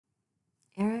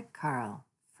Carle,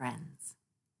 Friends.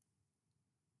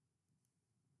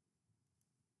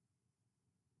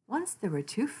 Once there were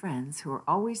two friends who were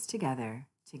always together.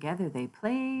 Together they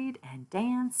played and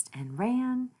danced and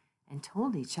ran and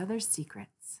told each other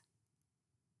secrets.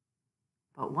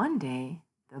 But one day,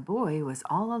 the boy was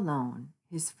all alone.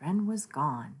 His friend was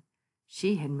gone.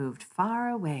 She had moved far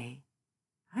away.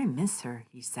 "I miss her,"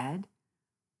 he said.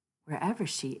 "Wherever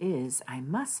she is, I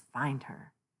must find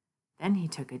her." Then he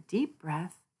took a deep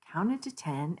breath, counted to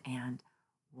 10, and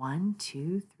 1,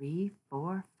 2, 3,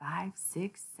 4, 5,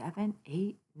 6, 7,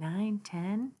 8, 9,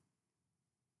 10,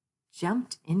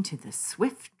 jumped into the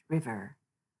swift river.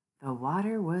 The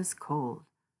water was cold.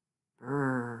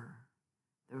 Brrr.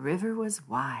 The river was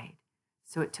wide,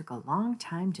 so it took a long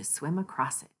time to swim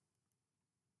across it.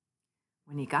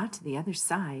 When he got to the other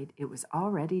side, it was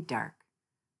already dark.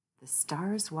 The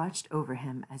stars watched over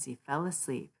him as he fell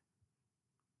asleep.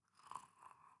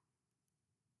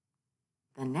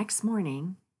 The next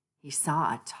morning, he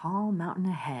saw a tall mountain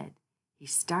ahead. He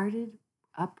started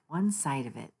up one side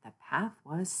of it. The path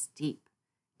was steep.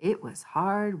 It was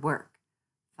hard work.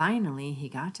 Finally, he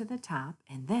got to the top,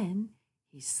 and then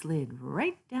he slid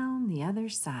right down the other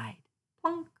side.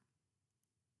 Plunk!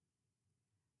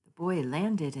 The boy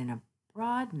landed in a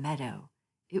broad meadow.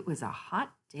 It was a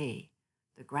hot day.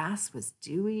 The grass was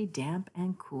dewy, damp,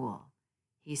 and cool.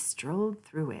 He strolled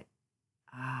through it.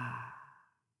 Ah!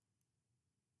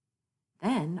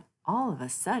 Then, all of a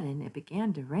sudden, it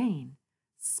began to rain.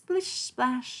 Splish,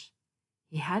 splash!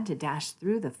 He had to dash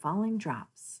through the falling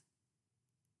drops.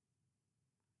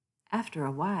 After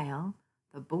a while,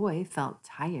 the boy felt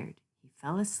tired. He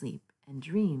fell asleep and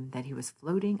dreamed that he was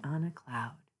floating on a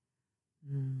cloud.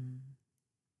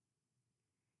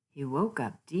 He woke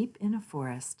up deep in a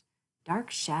forest. Dark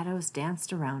shadows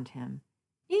danced around him.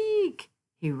 Eek!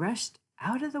 He rushed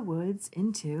out of the woods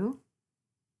into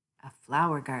a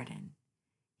flower garden.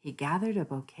 He gathered a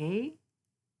bouquet,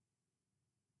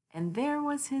 and there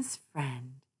was his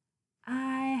friend.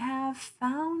 "I have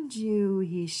found you,"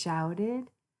 he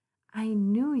shouted. "I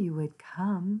knew you would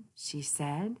come," she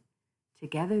said.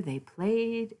 Together they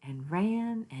played and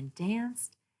ran and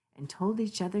danced and told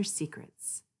each other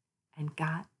secrets and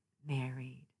got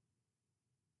married.